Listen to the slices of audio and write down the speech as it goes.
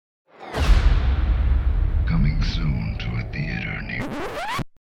soon to a theater near.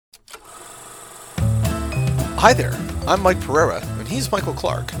 Hi there, I'm Mike Pereira, and he's Michael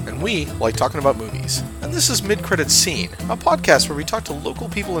Clark, and we like talking about movies. And this is Mid-Credit Scene, a podcast where we talk to local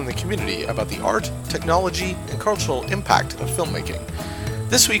people in the community about the art, technology, and cultural impact of filmmaking.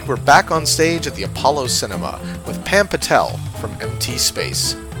 This week we're back on stage at the Apollo Cinema with Pam Patel from MT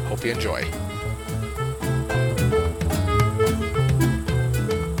Space. Hope you enjoy.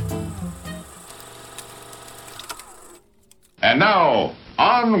 And now,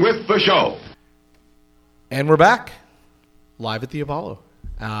 on with the show. And we're back, live at the Apollo.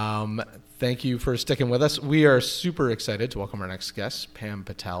 Thank you for sticking with us. We are super excited to welcome our next guest, Pam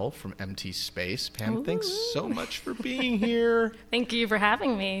Patel from MT Space. Pam, Ooh. Thanks so much for being here. Thank you for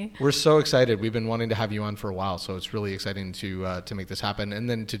having me. We're so excited. We've been wanting to have you on for a while, so it's really exciting to make this happen and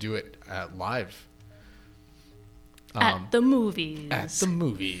then to do it live. At the movies. At the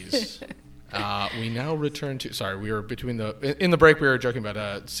movies. We now return to. Sorry, we were in the break. We were joking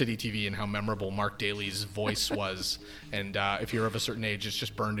about City TV and how memorable Mark Daly's voice was. And if you're of a certain age, it's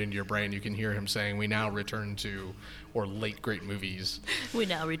just burned into your brain. You can hear him saying, "We now return to," or late great movies. We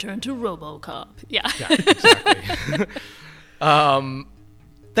now return to RoboCop. Yeah. Yeah, exactly.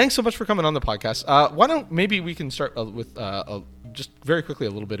 Thanks so much for coming on the podcast. Why don't maybe we can start with just very quickly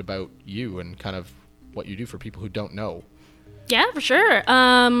a little bit about you and kind of what you do for people who don't know. Yeah, for sure.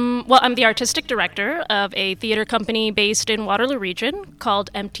 Well, I'm the artistic director of a theater company based in Waterloo Region called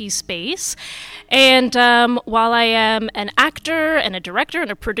MT Space. And while I am an actor and a director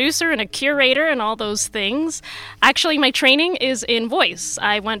and a producer and a curator and all those things, actually my training is in voice.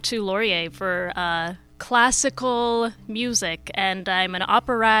 I went to Laurier for classical music, and I'm an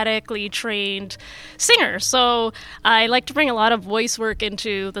operatically trained singer. So I like to bring a lot of voice work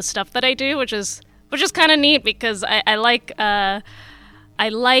into the stuff that I do, which is kind of neat because I like that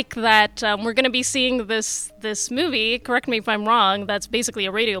we're going to be seeing this movie. Correct me if I'm wrong. That's basically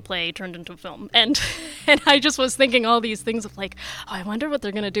a radio play turned into a film, and I just was thinking all these things of like, oh, I wonder what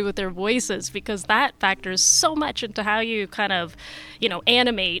they're going to do with their voices, because that factors so much into how you kind of,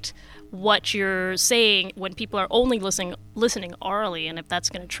 animate what you're saying when people are only listening orally, and if that's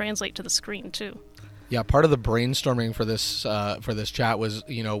going to translate to the screen too. Yeah, part of the brainstorming for this chat was,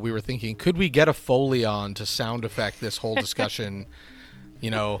 we were thinking, could we get a Foley on to sound effect this whole discussion?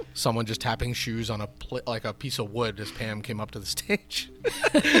 Someone just tapping shoes on a piece of wood as Pam came up to the stage.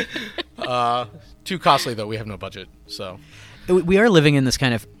 Too costly though. We have no budget, so we are living in this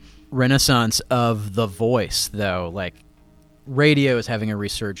kind of renaissance of the voice, though. Like, radio is having a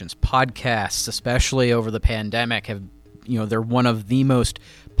resurgence. Podcasts, especially over the pandemic, they're one of the most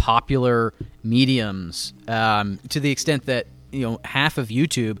popular mediums, to the extent that half of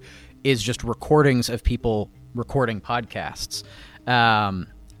YouTube is just recordings of people recording podcasts, and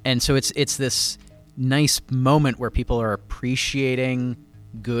so it's this nice moment where people are appreciating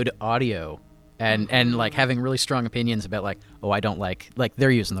good audio and like having really strong opinions about like, oh, I don't like they're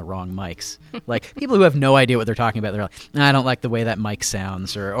using the wrong mics. Like, people who have no idea what they're talking about, they're like, I don't like the way that mic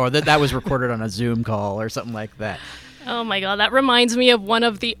sounds, or that was recorded on a Zoom call or something like that. Oh my God, that reminds me of one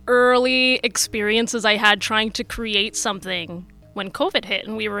of the early experiences I had trying to create something when COVID hit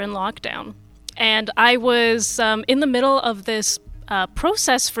and we were in lockdown. And I was in the middle of this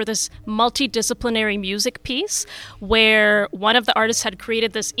process for this multidisciplinary music piece where one of the artists had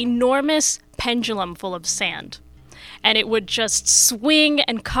created this enormous pendulum full of sand. And it would just swing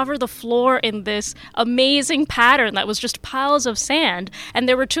and cover the floor in this amazing pattern that was just piles of sand. And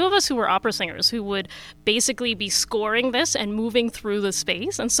there were two of us who were opera singers who would basically be scoring this and moving through the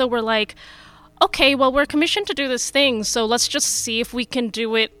space. And so we're like, okay, well, we're commissioned to do this thing, so let's just see if we can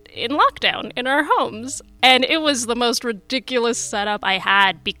do it in lockdown in our homes. And it was the most ridiculous setup I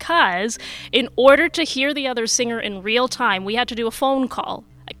had, because in order to hear the other singer in real time, we had to do a phone call.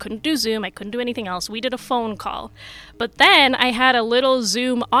 I couldn't do Zoom. I couldn't do anything else. We did a phone call. But then I had a little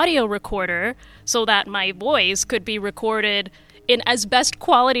Zoom audio recorder so that my voice could be recorded in as best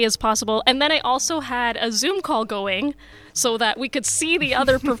quality as possible. And then I also had a Zoom call going so that we could see the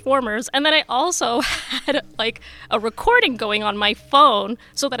other performers. And then I also had like a recording going on my phone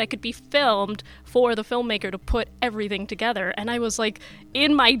so that I could be filmed for the filmmaker to put everything together. And I was like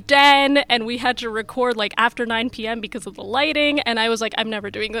in my den, and we had to record like after 9 p.m. because of the lighting. And I was like, I'm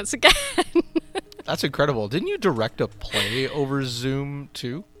never doing this again. That's incredible. Didn't you direct a play over Zoom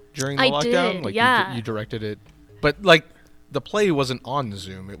too during the lockdown? Did, like yeah. You directed it, but like the play wasn't on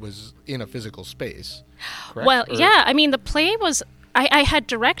Zoom. It was in a physical space. Correct? Well, yeah. I mean, the play was. I had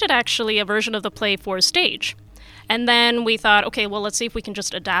directed actually a version of the play for stage. And then we thought, okay, well, let's see if we can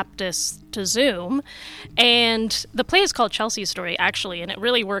just adapt this to Zoom. And the play is called Chelsea's Story, actually, and it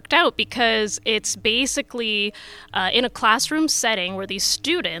really worked out because it's basically in a classroom setting where these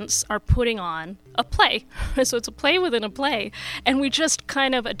students are putting on a play. So it's a play within a play. And we just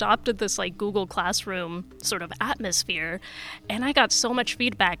kind of adopted this like Google Classroom sort of atmosphere. And I got so much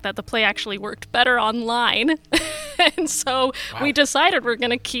feedback that the play actually worked better online. And so we decided we're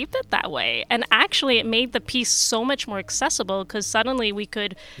going to keep it that way. And actually it made the piece so much more accessible because suddenly we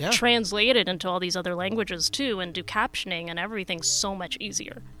could translate it into all these other languages too and do captioning and everything so much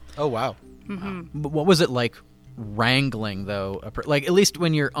easier. Oh, wow. But what was it like wrangling, though? Like, at least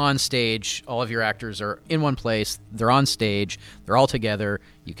when you're on stage, all of your actors are in one place, they're on stage, they're all together,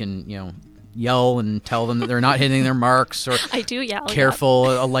 you can, yell and tell them that they're not hitting their marks, or I do yell.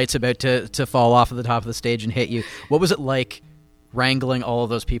 Careful, a light's about to fall off at the top of the stage and hit you. What was it like wrangling all of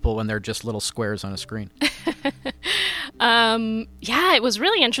those people when they're just little squares on a screen? Yeah, it was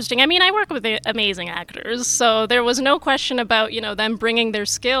really interesting. I mean, I work with amazing actors, so there was no question about, them bringing their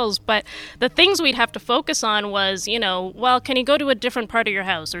skills, but the things we'd have to focus on was, well, can you go to a different part of your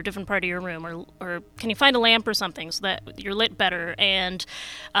house or a different part of your room, or can you find a lamp or something so that you're lit better? And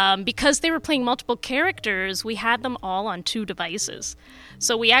because they were playing multiple characters, we had them all on 2 devices.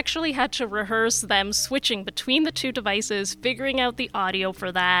 So we actually had to rehearse them switching between the 2 devices, figuring out the audio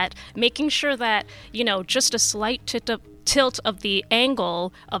for that, making sure that, just a slight tilt of the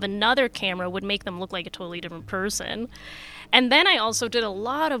angle of another camera would make them look like a totally different person. And then I also did a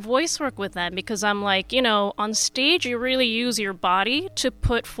lot of voice work with them because I'm like, on stage you really use your body to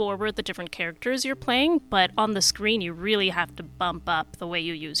put forward the different characters you're playing, but on the screen you really have to bump up the way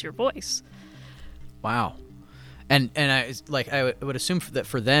you use your voice. Wow. And I would assume that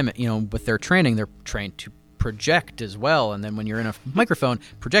for them, with their training, they're trained to project as well. And then when you're in a microphone,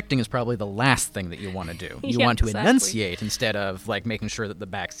 projecting is probably the last thing that you want to do. You want to enunciate instead of like making sure that the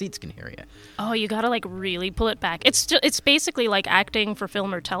back seats can hear you. Oh, you got to like really pull it back. It's basically like acting for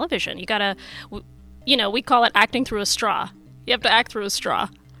film or television. You got to, we call it acting through a straw. You have to act through a straw.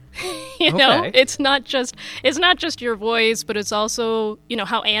 It's not just your voice, but it's also,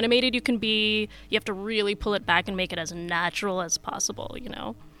 how animated you can be. You have to really pull it back and make it as natural as possible,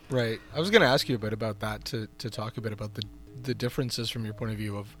 Right. I was going to ask you a bit about that to talk a bit about the differences from your point of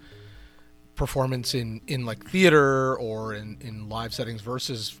view of performance in like theater or in live settings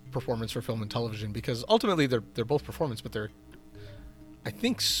versus performance for film and television, because ultimately they're both performance, but they're, I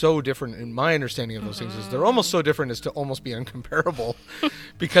think, so different. In my understanding of those things is they're almost so different as to almost be uncomparable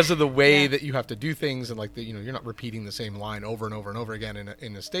because of the way that you have to do things, and like you're not repeating the same line over and over and over again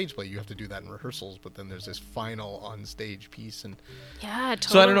in a stage play. You have to do that in rehearsals, but then there's this final on stage piece, and totally.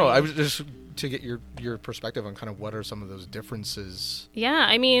 So I don't know. I was just to get your perspective on kind of what are some of those differences. Yeah,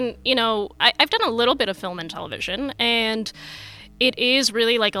 I mean, I've done a little bit of film and television, and it is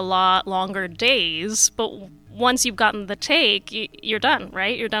really like a lot longer days, but once you've gotten the take, you're done,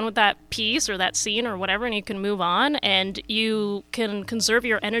 right? You're done with that piece or that scene or whatever, and you can move on, and you can conserve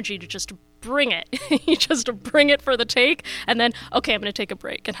your energy to just bring it. You just bring it for the take, and then, okay, I'm going to take a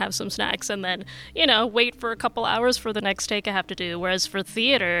break and have some snacks, and then, wait for a couple hours for the next take I have to do. Whereas for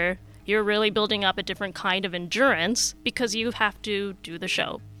theater, you're really building up a different kind of endurance because you have to do the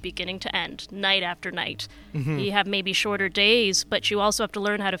show beginning to end, night after night. Mm-hmm. You have maybe shorter days, but you also have to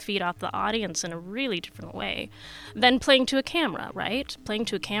learn how to feed off the audience in a really different way than playing to a camera, right? Playing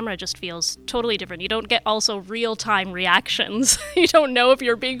to a camera just feels totally different. You don't get also real-time reactions. You don't know if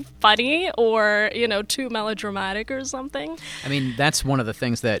you're being funny or, too melodramatic or something. I mean, that's one of the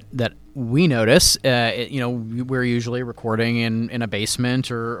things that we notice. We're usually recording in a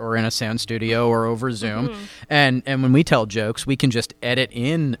basement or in a sound studio or over Zoom. Mm-hmm. And when we tell jokes, we can just edit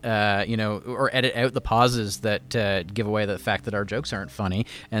in, or edit out the pauses that give away the fact that our jokes aren't funny,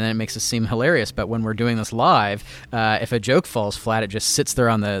 and then it makes us seem hilarious. But when we're doing this live, if a joke falls flat, it just sits there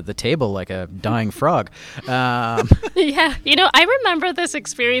on the table like a dying frog. Yeah, I remember this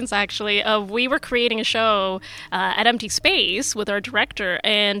experience actually of we were creating a show at Empty Space with our director,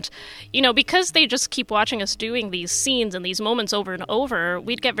 and because they just keep watching us doing these scenes and these moments over and over,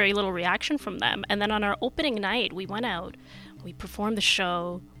 we'd get very little reaction from them. And then on our opening night, we went out, we performed the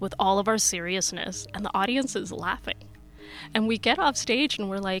show with all of our seriousness, and the audience is laughing. And we get off stage and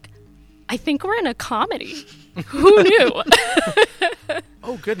we're like, I think we're in a comedy. Who knew?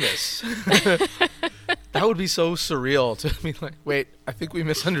 Oh, goodness. That would be so surreal to be like, wait, I think we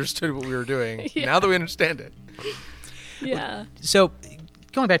misunderstood what we were doing. Yeah. Now that we understand it. Yeah. So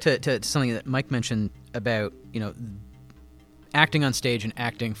going back to something that Mike mentioned about, acting on stage and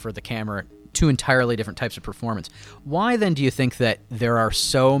acting for the camera, 2 entirely different types of performance. Why then do you think that there are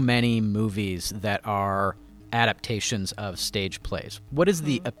so many movies that are adaptations of stage plays? What is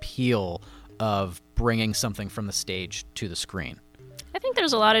the appeal of bringing something from the stage to the screen? I think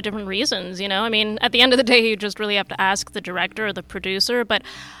there's a lot of different reasons, I mean, at the end of the day, you just really have to ask the director or the producer. But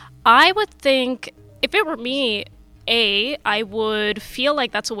I would think if it were me, I would feel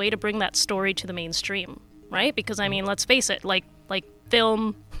like that's a way to bring that story to the mainstream, right? Because, I mean, let's face it, like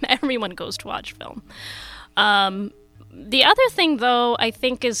film, everyone goes to watch film. The other thing, though, I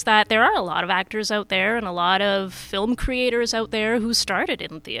think is that there are a lot of actors out there and a lot of film creators out there who started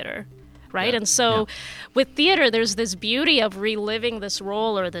in theater. Right. And so with theater, there's this beauty of reliving this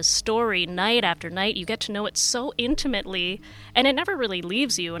role or this story night after night. You get to know it so intimately and it never really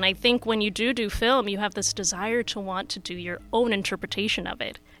leaves you. And I think when you do film, you have this desire to want to do your own interpretation of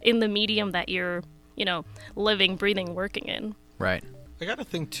it in the medium that you're, living, breathing, working in. Right. I got to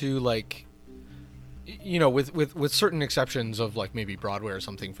think, too, like, with certain exceptions of, like, maybe Broadway or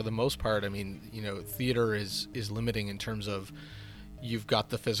something, for the most part, I mean, theater is limiting in terms of you've got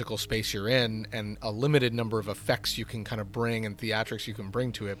the physical space you're in and a limited number of effects you can kind of bring and theatrics you can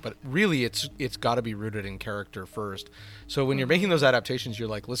bring to it. But really, it's got to be rooted in character first. So when you're making those adaptations, you're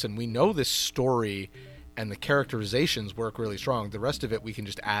like, listen, we know this story and the characterizations work really strong. The rest of it we can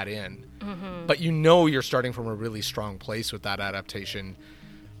just add in. Mm-hmm. But you're starting from a really strong place with that adaptation.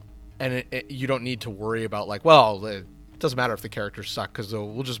 And you don't need to worry about, like, well, it doesn't matter if the characters suck because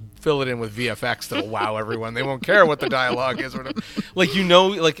we'll just fill it in with VFX that'll wow everyone. They won't care what the dialogue is. Or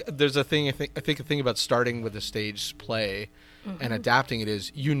like, there's a thing, I think a thing about starting with a stage play and adapting it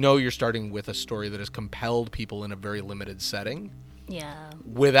is, you're starting with a story that has compelled people in a very limited setting. Yeah.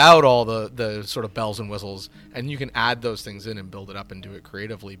 Without all the sort of bells and whistles. And you can add those things in and build it up and do it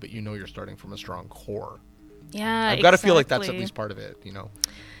creatively, but you're starting from a strong core. Yeah, I've got to feel like that's at least part of it,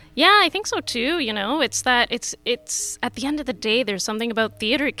 Yeah, I think so too. It's that it's at the end of the day, there's something about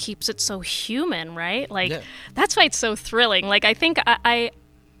theater. It keeps it so human, right? Like that's why it's so thrilling. Like I think I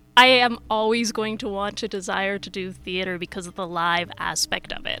am always going to want to desire to do theater because of the live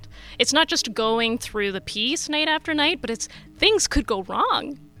aspect of it. It's not just going through the piece night after night, but it's things could go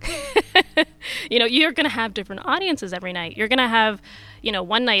wrong. You're going to have different audiences every night. You're going to have,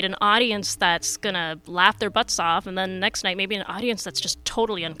 one night an audience that's going to laugh their butts off, and then the next night maybe an audience that's just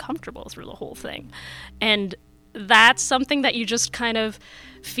totally uncomfortable through the whole thing. And that's something that you just kind of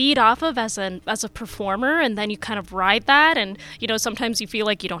feed off of as a performer, and then you kind of ride that, and sometimes you feel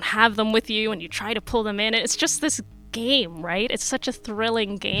like you don't have them with you and you try to pull them in. It's just this game, right? It's such a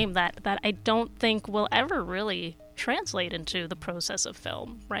thrilling game that I don't think will ever really translate into the process of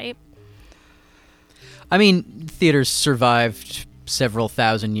film, right? I mean, theater's survived several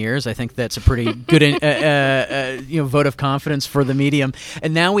thousand years. I think that's a pretty good vote of confidence for the medium.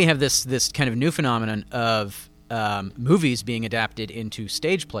 And now we have this kind of new phenomenon of movies being adapted into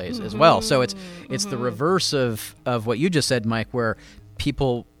stage plays as well. So it's the reverse of what you just said, Mike, where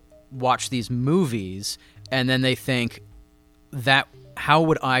people watch these movies and then they think, that how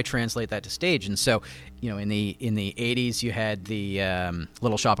would I translate that to stage? And so, in the 80s, you had the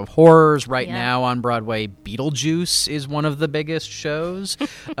Little Shop of Horrors. Right now on Broadway, Beetlejuice is one of the biggest shows,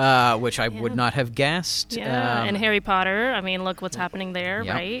 which I would not have guessed. Yeah, and Harry Potter. I mean, look what's happening there,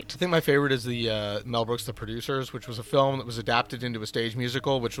 right? I think my favorite is the Mel Brooks' The Producers, which was a film that was adapted into a stage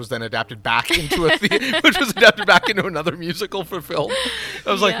musical, which was then adapted back into which was adapted back into another musical for film.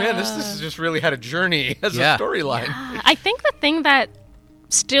 I was like, man, this has just really had a journey as a storyline. Yeah. I think the thing that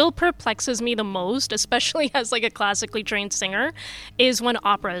still perplexes me the most, especially as like a classically trained singer, is when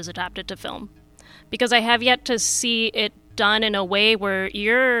opera is adapted to film. Because I have yet to see it done in a way where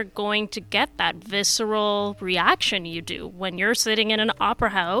you're going to get that visceral reaction you do when you're sitting in an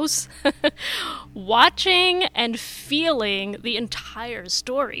opera house watching and feeling the entire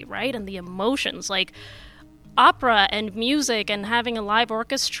story, right? And the emotions. Like, opera and music and having a live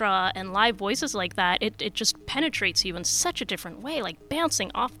orchestra and live voices like that, it just penetrates you in such a different way, like bouncing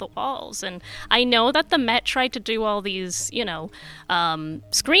off the walls. And I know that the Met tried to do all these,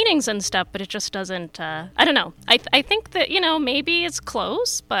 screenings and stuff, but it just doesn't, I don't know. I think that, maybe it's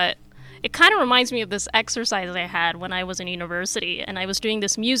close, but it kind of reminds me of this exercise I had when I was in university, and I was doing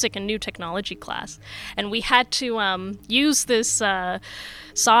this music and new technology class, and we had to use this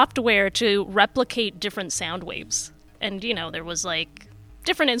software to replicate different sound waves. And, there was like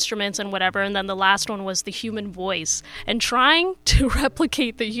different instruments and whatever, and then the last one was the human voice, and trying to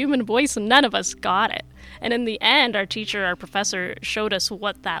replicate the human voice, and none of us got it. And in the end, our professor showed us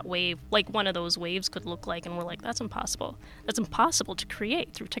what that wave, like one of those waves, could look like, and we're like, that's impossible. That's impossible to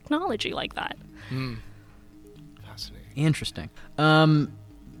create through technology like that. Fascinating. Interesting.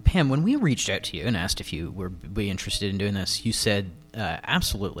 Pam, when we reached out to you and asked if you would be interested in doing this, you said,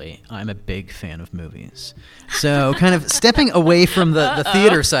 absolutely, I'm a big fan of movies. So kind of stepping away from the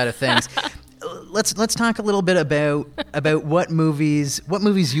theater side of things, let's talk a little bit about what movies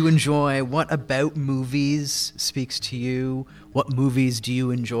you enjoy, what about movies speaks to you, what movies do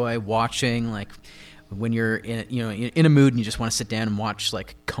you enjoy watching, like when you're in a mood and you just want to sit down and watch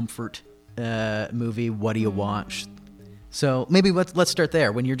like a comfort movie, what do you watch? So maybe let's start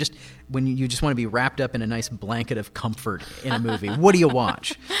there. When you just want to be wrapped up in a nice blanket of comfort in a movie, what do you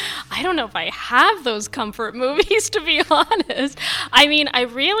watch? I don't know if I have those comfort movies, to be honest. I mean, I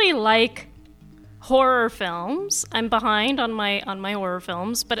really like horror films. I'm behind on my horror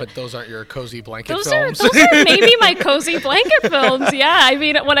films, but those aren't your cozy blanket those films. Those are maybe my cozy blanket films. Yeah, I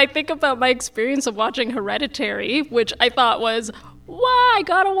mean, when I think about my experience of watching Hereditary, which I thought was, wow, I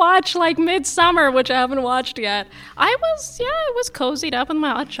gotta watch like Midsummer, which I haven't watched yet. I was cozied up in my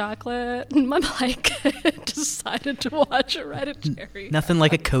hot chocolate and my blanket, decided to watch Hereditary. Nothing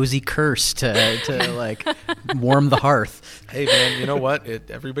like a cozy curse to like warm the hearth. Hey man, you know what?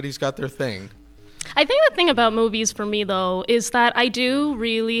 Everybody's got their thing. I think the thing about movies for me, though, is that I do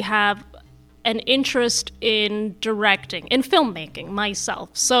really have an interest in directing, in filmmaking myself.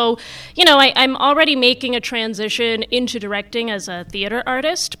 So, I'm already making a transition into directing as a theater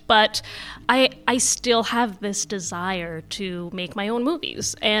artist, but I still have this desire to make my own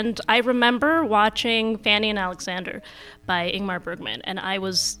movies. And I remember watching Fanny and Alexander by Ingmar Bergman, and I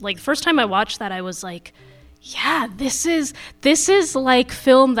was like, the first time I watched that, I was like, yeah, this is like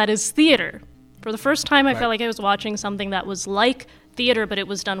film that is theater. For the first time, I felt like I was watching something that was like theater, but it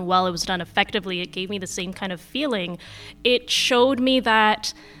was done well, it was done effectively, it gave me the same kind of feeling. It showed me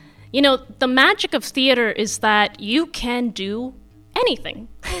that, the magic of theater is that you can do anything.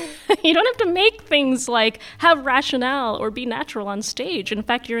 You don't have to make things like have rationale or be natural on stage. In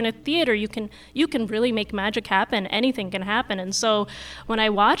fact, you're in a theater, you can really make magic happen, anything can happen. And so when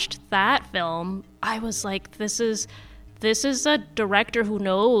I watched that film, I was like, this is a director who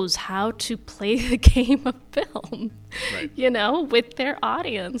knows how to play the game of film, right. With their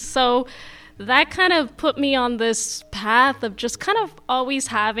audience. So that kind of put me on this path of just kind of always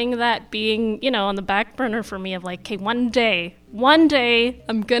having that being, on the back burner for me of like, okay, one day,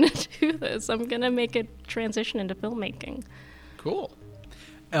 I'm going to do this. I'm going to make a transition into filmmaking. Cool.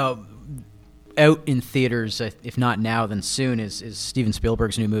 Out in theaters, if not now, then soon, is Steven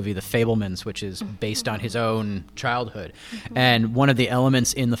Spielberg's new movie, The Fabelmans, which is based on his own childhood. Mm-hmm. And one of the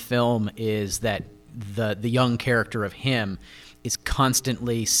elements in the film is that the young character of him is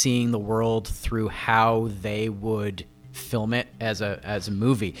constantly seeing the world through how they would film it as a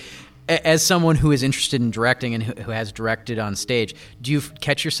movie. As someone who is interested in directing and who has directed on stage, do you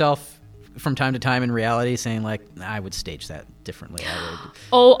catch yourself from time to time in reality saying like, I would stage that differently?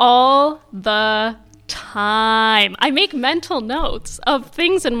 Oh, all the time. I make mental notes of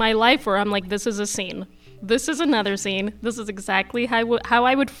things in my life where I'm like, this is a scene. This is another scene. This is exactly how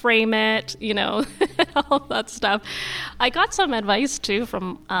I would frame it, all that stuff. I got some advice too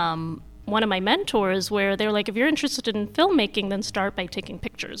from one of my mentors where they're like, if you're interested in filmmaking, then start by taking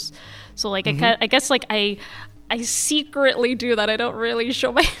pictures. So like, I guess like I secretly do that. I don't really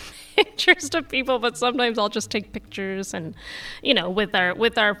show my pictures to people, but sometimes I'll just take pictures, and with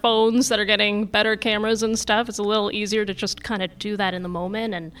our phones that are getting better cameras and stuff, it's a little easier to just kind of do that in the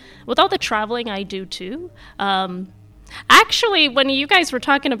moment. And with all the traveling I do too, actually, when you guys were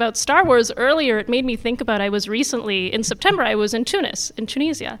talking about Star Wars earlier, it made me think about, I was recently in September, I was in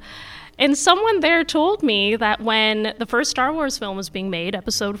Tunisia, and someone there told me that when the first Star Wars film was being made,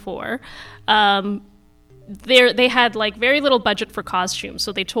 Episode 4, they had like very little budget for costumes,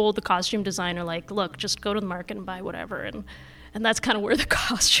 so they told the costume designer like, look, just go to the market and buy whatever, and that's kind of where the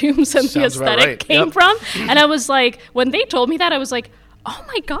costumes and the aesthetic came from. And I was like, when they told me that, I was like, oh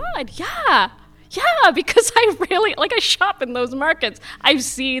my god, yeah, because I really I shop in those markets. I've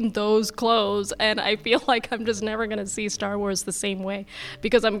seen those clothes, and I feel like I'm just never going to see Star Wars the same way,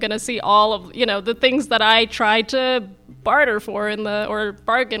 because I'm going to see all of the things that I tried to barter for or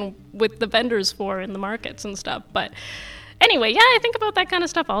bargain with the vendors for in the markets and stuff. But anyway, yeah, I think about that kind of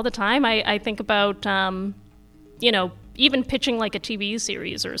stuff all the time. I think about even pitching like a TV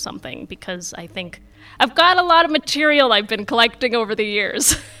series or something, because I think I've got a lot of material I've been collecting over the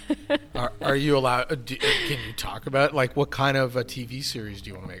years. Are you allowed? Can you talk about like what kind of a TV series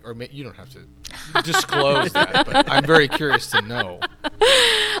do you want to make? Or you don't have to disclose that, but I'm very curious to know.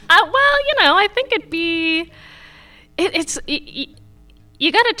 I think it'd be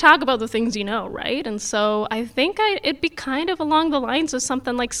you got to talk about the things you know, right? And so I think it'd be kind of along the lines of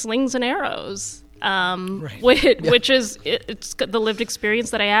something like Slings and Arrows. which is it's the lived experience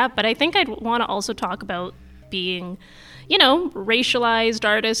that I have. But I think I'd want to also talk about being, racialized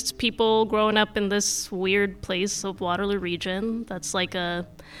artists, people growing up in this weird place of Waterloo region that's like the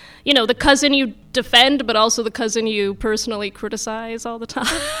cousin you defend, but also the cousin you personally criticize all the time.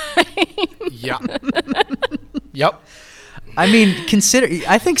 Yeah. Yep. I mean,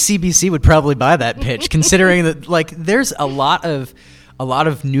 I think CBC would probably buy that pitch, considering that there's a lot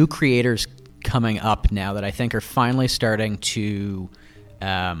of new creators coming up now that I think are finally starting to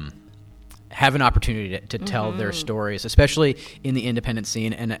have an opportunity to tell their stories, especially in the independent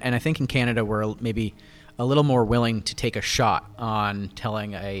scene. And I think in Canada we're maybe a little more willing to take a shot on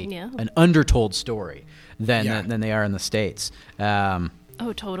telling an undertold story than they are in the States.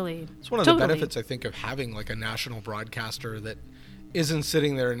 Oh, totally. It's one of the benefits, I think, of having like a national broadcaster that isn't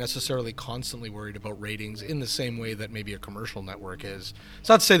sitting there necessarily constantly worried about ratings in the same way that maybe a commercial network is. It's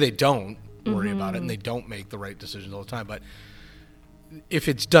not to say they don't worry about it and they don't make the right decisions all the time, but if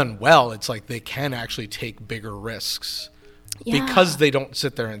it's done well, it's like they can actually take bigger risks because they don't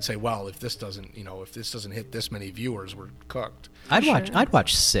sit there and say, well, if this doesn't hit this many viewers, we're cooked. I'd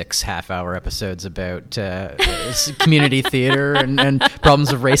watch 6 half-hour episodes about community theater and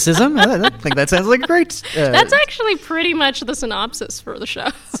problems of racism. I think that sounds like a great... That's actually pretty much the synopsis for the show.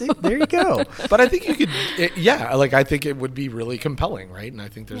 See, there you go. But I think you could... I think it would be really compelling, right? And I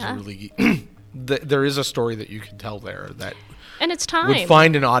think there's a really... there is a story that you can tell there that... And it's time. Would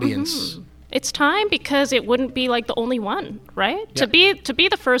find an audience. It's time because it wouldn't be like the only one, right? Yeah. To be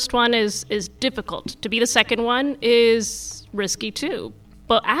the first one is difficult. To be the second one is risky too.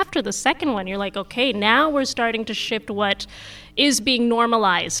 But after the second one, you're like, okay, now we're starting to shift what is being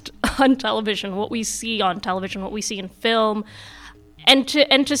normalized on television, what we see on television, what we see in film. And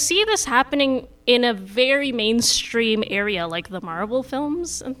to see this happening in a very mainstream area like the Marvel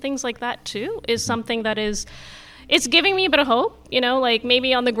films and things like that too is something that is... It's giving me a bit of hope,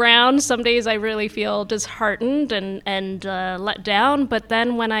 maybe on the ground, some days I really feel disheartened and let down. But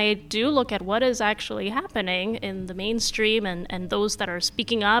then when I do look at what is actually happening in the mainstream and those that are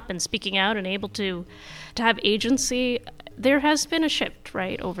speaking up and speaking out and able to have agency, there has been a shift,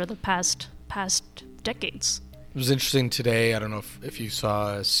 right, over the past decades. It was interesting today. I don't know if you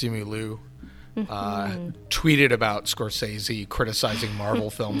saw Simu Liu tweeted about Scorsese criticizing Marvel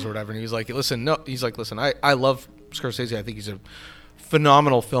films or whatever, and he was like, listen, I love Scorsese. I think he's a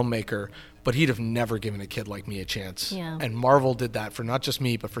phenomenal filmmaker, but he'd have never given a kid like me a chance. Yeah. And Marvel did that for not just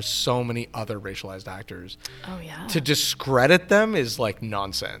me, but for so many other racialized actors. Oh, yeah. To discredit them is like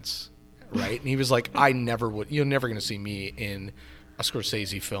nonsense, right? And he was like, you're never going to see me in a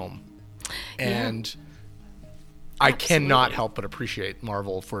Scorsese film. And I cannot help but appreciate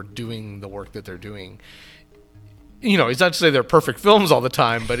Marvel for doing the work that they're doing. He's not to say they're perfect films all the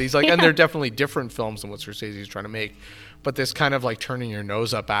time, but he's like, and they're definitely different films than what Scorsese is trying to make. But this kind of like turning your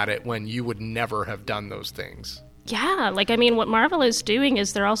nose up at it when you would never have done those things. Yeah, what Marvel is doing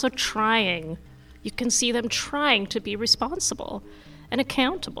is they're also trying. You can see them trying to be responsible and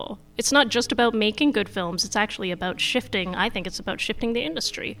accountable. It's not just about making good films. It's actually about shifting. I think it's about shifting the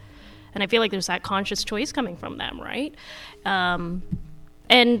industry. And I feel like there's that conscious choice coming from them, right? And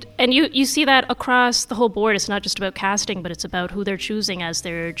you see that across the whole board. It's not just about casting, but it's about who they're choosing as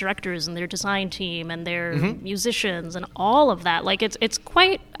their directors and their design team and their musicians and all of that. It's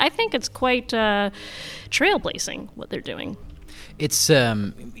quite trailblazing what they're doing. It's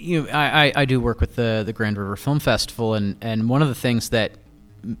I do work with the Grand River Film Festival, and one of the things that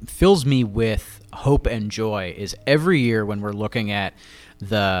fills me with hope and joy is every year when we're looking at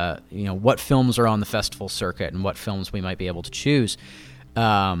what films are on the festival circuit and what films we might be able to choose.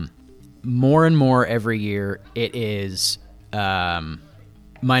 More and more every year, it is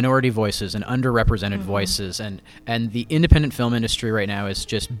minority voices and underrepresented voices, and the independent film industry right now is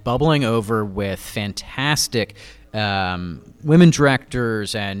just bubbling over with fantastic women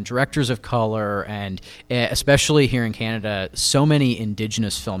directors and directors of color, and especially here in Canada, so many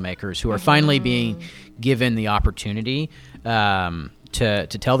Indigenous filmmakers who are finally being given the opportunity to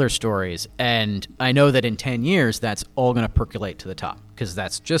tell their stories. And I know that in 10 years, that's all going to percolate to the top, because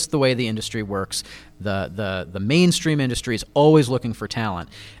that's just the way the industry works. The mainstream industry is always looking for talent.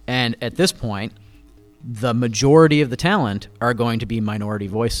 And at this point, the majority of the talent are going to be minority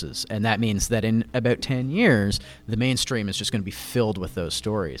voices. And that means that in about 10 years, the mainstream is just going to be filled with those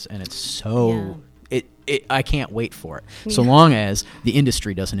stories. And it's so... I can't wait for it, so long as the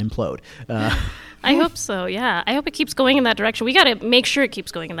industry doesn't implode. I hope so, yeah. I hope it keeps going in that direction. We got to make sure it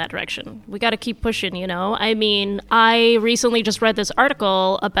keeps going in that direction. We got to keep pushing, you know? I mean, I recently just read this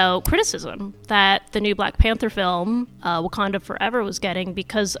article about criticism that the new Black Panther film, Wakanda Forever, was getting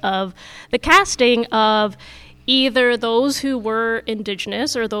because of the casting of either those who were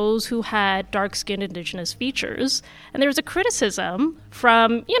indigenous or those who had dark-skinned indigenous features. And there was a criticism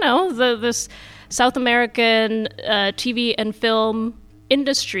from, you know, this South American TV and film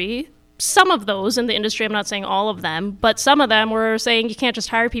industry. Some of those in the industry, I'm not saying all of them, but some of them were saying you can't just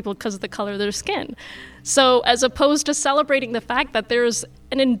hire people because of the color of their skin. So as opposed to celebrating the fact that there's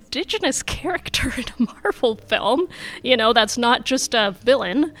an indigenous character in a Marvel film, you know, that's not just a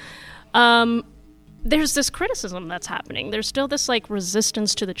villain, there's this criticism that's happening. There's still this like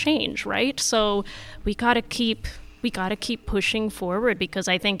resistance to the change, right? So we gotta keep pushing forward, because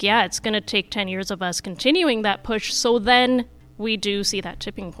I think, yeah, it's gonna take 10 years of us continuing that push, so then we do see that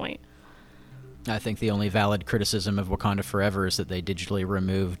tipping point. I think the only valid criticism of Wakanda Forever is that they digitally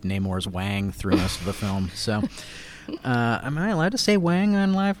removed Namor's Wang through most of the film. So, am I allowed to say Wang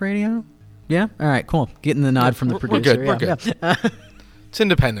on live radio? Yeah? All right, cool. Getting the nod from the producer. We're good. Yeah. It's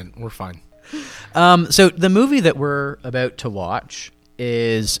independent. We're fine. So the movie that we're about to watch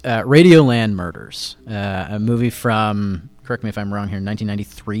is Radioland Murders, a movie from, correct me if I'm wrong here,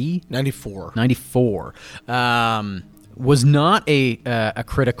 1993? 94. Was not a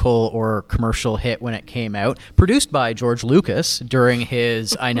critical or commercial hit when it came out. Produced by George Lucas during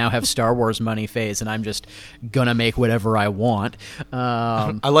his I now have Star Wars money phase, and I'm just gonna make whatever I want.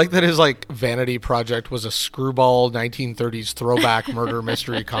 I like that his like vanity project was a screwball 1930s throwback murder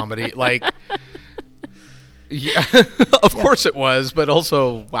mystery comedy. Like, yeah, of course it was, but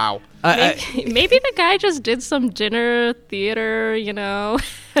also, wow. Maybe the guy just did some dinner theater, you know.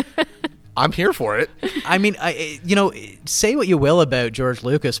 I'm here for it. I mean, say what you will about George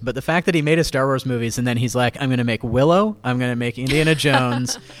Lucas, but the fact that he made his Star Wars movies and then he's like, I'm going to make Willow, I'm going to make Indiana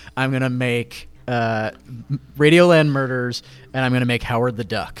Jones, I'm going to make Radioland Murders, and I'm going to make Howard the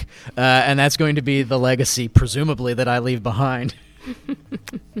Duck. And that's going to be the legacy, presumably, that I leave behind.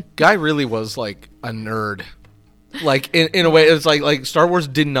 Guy really was like a nerd. Like, in a way, it's like Star Wars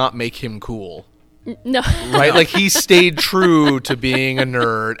did not make him cool. No. Right? Like, he stayed true to being a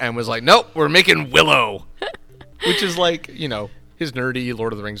nerd and was like, nope, we're making Willow. Which is like, you know, his nerdy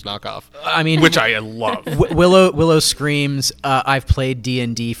Lord of the Rings knockoff. I mean, which I love. Willow screams, I've played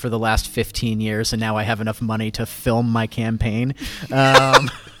D&D for the last 15 years, and now I have enough money to film my campaign.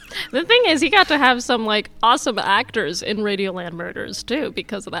 The thing is, he got to have some like awesome actors in Radioland Murders too,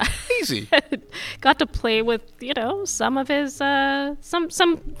 because of that. Easy. Got to play with, you know, some of his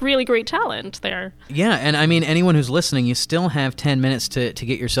some really great talent there. Yeah, and I mean, anyone who's listening, you still have 10 minutes to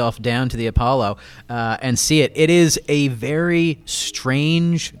get yourself down to the Apollo and see it. It is a very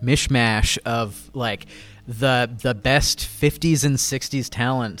strange mishmash of like the best 50s and 60s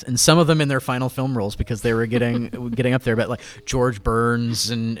talent, and some of them in their final film roles because they were getting up there, but like George Burns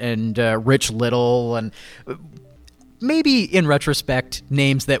and Rich Little, and maybe in retrospect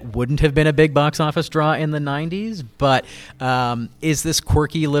names that wouldn't have been a big box office draw in the 90s, but is this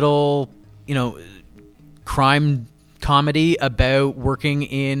quirky little, you know, crime comedy about working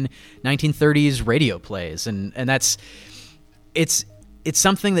in 1930s radio plays, and that's it's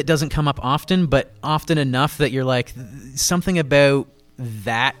something that doesn't come up often, but often enough that you're like, something about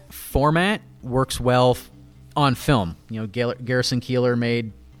that format works well on film. You know, Garrison Keillor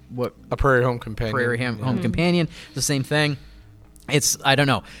made what? A Prairie Home Companion. Home Companion. The same thing. It's, I don't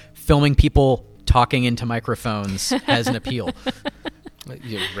know, filming people talking into microphones has an appeal.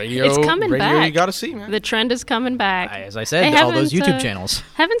 Yeah, radio, it's coming back. You gotta see, man. The trend is coming back. As I said, all those YouTube channels.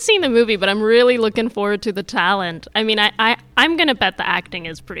 Haven't seen the movie, but I'm really looking forward to the talent. I mean, I'm gonna bet the acting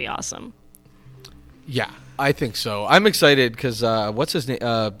is pretty awesome. Yeah, I think so. I'm excited because what's his name?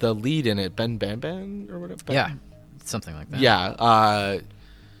 The lead in it, Ben Ban or whatever. Yeah, something like that. Yeah,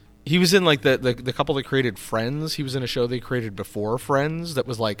 he was in like the couple that created Friends. He was in a show they created before Friends that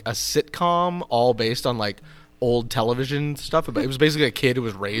was like a sitcom, all based on like old television stuff. But it was basically a kid who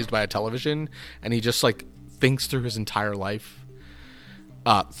was raised by a television, and he just like thinks through his entire life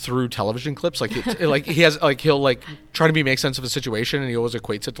through television clips. Like like he has like he'll like try to make sense of a situation, and he always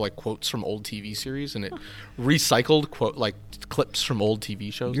equates it to like quotes from old TV series, and it recycled like clips from old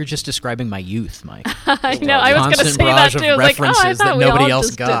TV shows. You're just describing my youth, Mike. I know. I was going to say that too. I was like, oh, I thought we nobody all else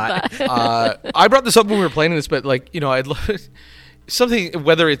just got. Did that. I brought this up when we were planning this, but like, you know, I'd love something,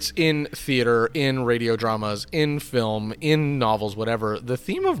 whether it's in theater, in radio dramas, in film, in novels, whatever. The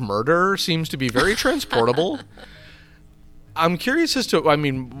theme of murder seems to be very transportable. I'm curious as to, I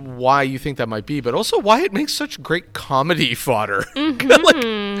mean, why you think that might be, but also why it makes such great comedy fodder.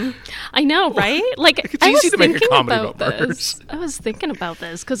 Mm-hmm. I know, right? Like, It's easy to make a comedy about murders. I was thinking about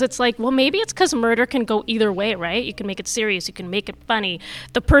this because it's like, well, maybe it's because murder can go either way, right? You can make it serious, you can make it funny.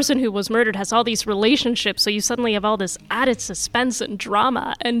 The person who was murdered has all these relationships, so you suddenly have all this added suspense and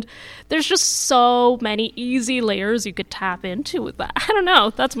drama, and there's just so many easy layers you could tap into with that. I don't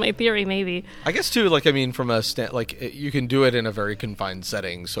know. That's my theory, maybe. I guess too, like, I mean, from a you can do it in a very confined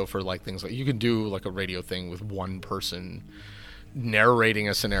setting. So for like things like, you can do like a radio thing with one person narrating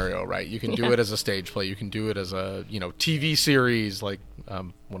a scenario, right? You can do it as a stage play. You can do it as a TV series. Like,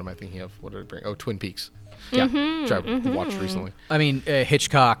 what am I thinking of? What did I bring? Oh, Twin Peaks. Yeah, which I watched recently. I mean,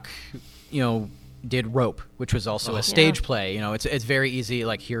 Hitchcock, did Rope, which was also a stage play. It's very easy.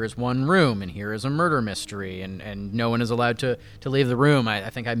 Like, here is one room, and here is a murder mystery, and no one is allowed to leave the room. I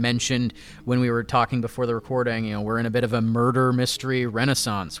think I mentioned when we were talking before the recording, we're in a bit of a murder mystery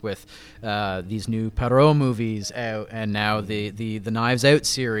renaissance with these new Poirot movies out, and now the Knives Out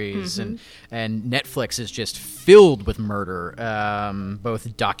series, and Netflix is just filled with murder,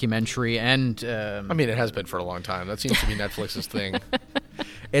 both documentary and. I mean, it has been for a long time. That seems to be Netflix's thing.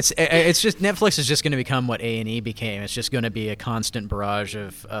 It's just Netflix is just going to become what A&E became. It's just going to be a constant barrage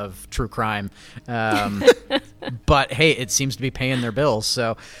of true crime. But hey, it seems to be paying their bills.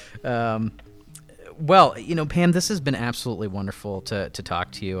 So, well, Pam, this has been absolutely wonderful to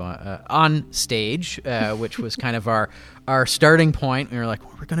talk to you on stage, which was kind of our starting point. We were like,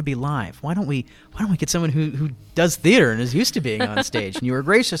 well, we're going to be live. Why don't we get someone who does theater and is used to being on stage? And you were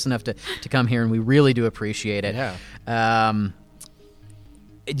gracious enough to come here, and we really do appreciate it. Yeah.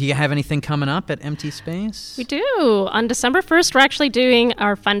 Do you have anything coming up at Empty Space? We do. On December 1st, we're actually doing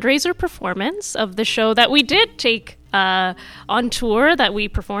our fundraiser performance of the show that we did take on tour, that we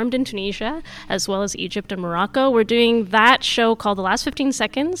performed in Tunisia, as well as Egypt and Morocco. We're doing that show called The Last 15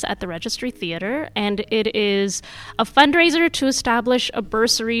 Seconds at the Registry Theatre, and it is a fundraiser to establish a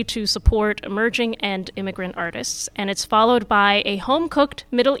bursary to support emerging and immigrant artists. And it's followed by a home-cooked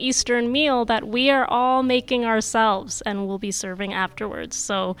Middle Eastern meal that we are all making ourselves and will be serving afterwards.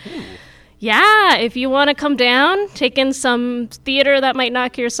 So... yeah, if you want to come down, take in some theater that might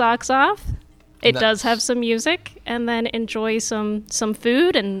knock your socks off. It does have some music, and then enjoy some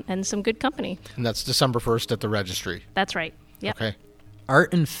food and some good company. And that's December 1st at the Registry. That's right. Yep. Okay.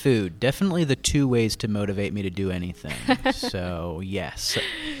 Art and food, definitely the two ways to motivate me to do anything. So, yes.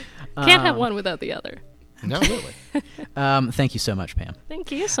 Can't have one without the other. No, really. Thank you so much, Pam.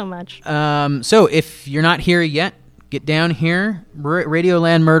 Thank you so much. So, if you're not here yet, get down here.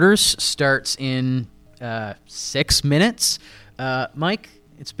 Radioland Murders starts in 6 minutes. Mike,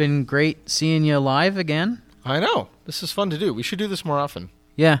 it's been great seeing you live again. I know. This is fun to do. We should do this more often.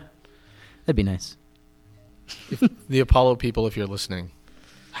 Yeah. That'd be nice. The Apollo people, if you're listening,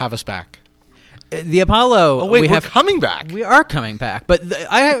 have us back. The Apollo... Oh, wait, we're coming back. We are coming back.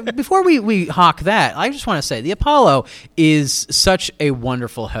 But before we hawk that, I just want to say the Apollo is such a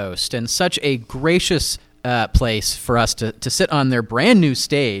wonderful host and such a gracious place for us to sit on their brand new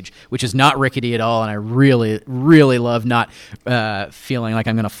stage, which is not rickety at all, and I really, really love not feeling like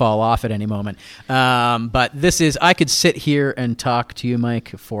I'm going to fall off at any moment. But I could sit here and talk to you, Mike,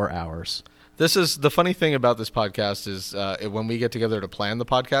 for hours. This is the funny thing about this podcast is when we get together to plan the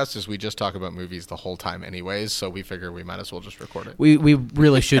podcast is we just talk about movies the whole time anyways, so we figure we might as well just record it. We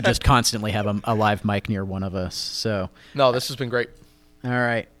really should just constantly have a live mic near one of us. So no, this has been great. All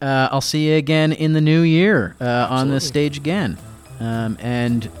right. I'll see you again in the new year on this stage again.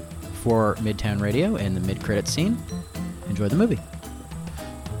 And for Midtown Radio and the mid-credit scene, enjoy the movie.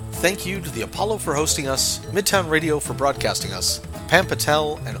 Thank you to the Apollo for hosting us, Midtown Radio for broadcasting us, Pam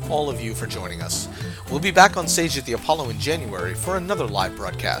Patel, and all of you for joining us. We'll be back on stage at the Apollo in January for another live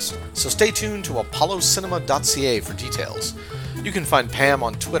broadcast, so stay tuned to apollocinema.ca for details. You can find Pam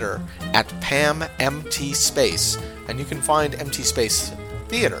on Twitter at PamMTSpace, and you can find Empty Space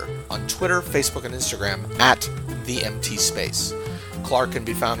Theater on Twitter, Facebook, and Instagram at The Empty Space. Clark can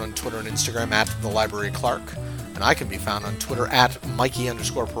be found on Twitter and Instagram at The Library Clark, and I can be found on Twitter at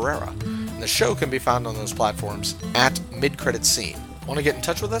Mikey_Pereira. And the show can be found on those platforms at MidCreditScene. Want to get in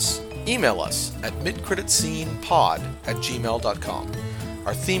touch with us? Email us at midcreditscenepod@gmail.com.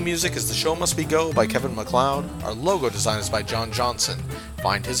 Our theme music is The Show Must Be Go by Kevin MacLeod. Our logo design is by John Johnson.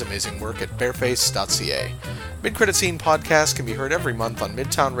 Find his amazing work at bareface.ca. Mid-Credit Scene podcast can be heard every month on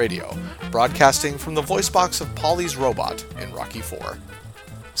Midtown Radio, broadcasting from the voice box of Polly's Robot in Rocky IV.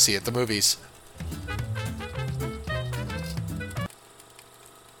 See you at the movies.